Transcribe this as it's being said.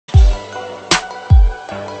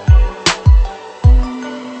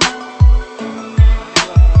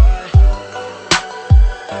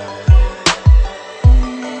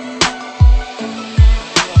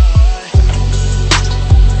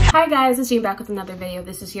guys, it's Jean back with another video. If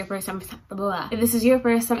this is your first time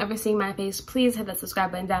ever seeing my face, please hit that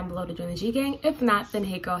subscribe button down below to join the G gang. If not, then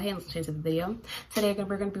hey girl, hey, let's change the video. Today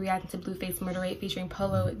we're gonna be reacting to Blueface Murder Rate featuring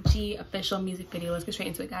Polo G official music video. Let's get straight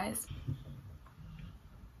into it, guys.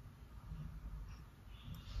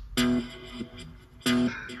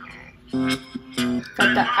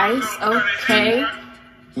 Got the ice, okay.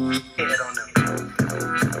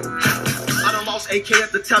 AK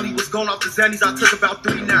at the time he was going off the Xannies. I took about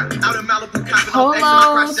 3 now. Out in Malibu,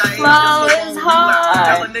 Polo's flow is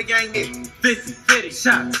hard. 50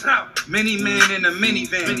 shots out. Many men in a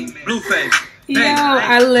minivan. Blueface. Yo,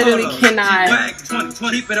 I literally cannot.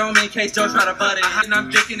 Keep it on me in case Joe try to butt it. And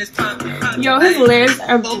I'm dicking his pump. Yo, his lyrics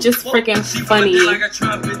are just freaking funny. Like a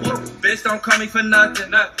trumpet. Bitch, don't call me for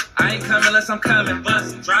nothing. I ain't coming unless I'm coming.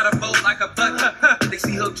 Bust. Drive the boat like a butt. They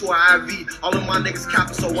see hook to an IV. All of my niggas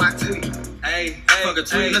capping, so I tweet. Hey, fuck a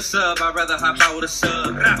tweet and a sub. I'd rather hop out with a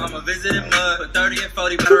sub. I'm a visiting mud. For 30 and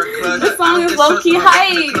 40 per club. The song is low-key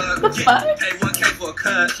hype. The fuck? Hey, 1K for a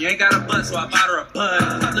cut. She ain't got a butt, so I bought her a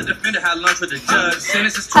bud. The defender had lunch with the judge.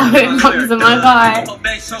 Sentence is 2 months. Oh my god.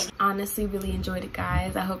 Honestly, really enjoyed it,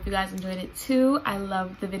 guys. I hope you guys enjoyed it too. I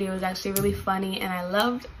loved the video. It was actually really funny and I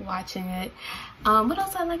loved watching it. What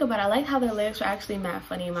else I like about it? I like how their lyrics were actually mad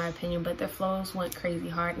funny in my opinion, but their flows went crazy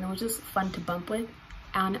hard and it was just fun to bump with.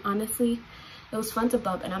 And honestly, it was fun to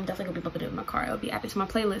bump, and I'm definitely gonna be bumping it in my car. It'll be added to my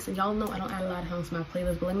playlist, and y'all know I don't add a lot of songs to my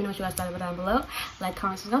playlist, but let me know what you guys thought about it down below. Like,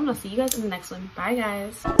 comment, subscribe, and I'll see you guys in the next one. Bye,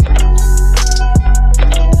 guys.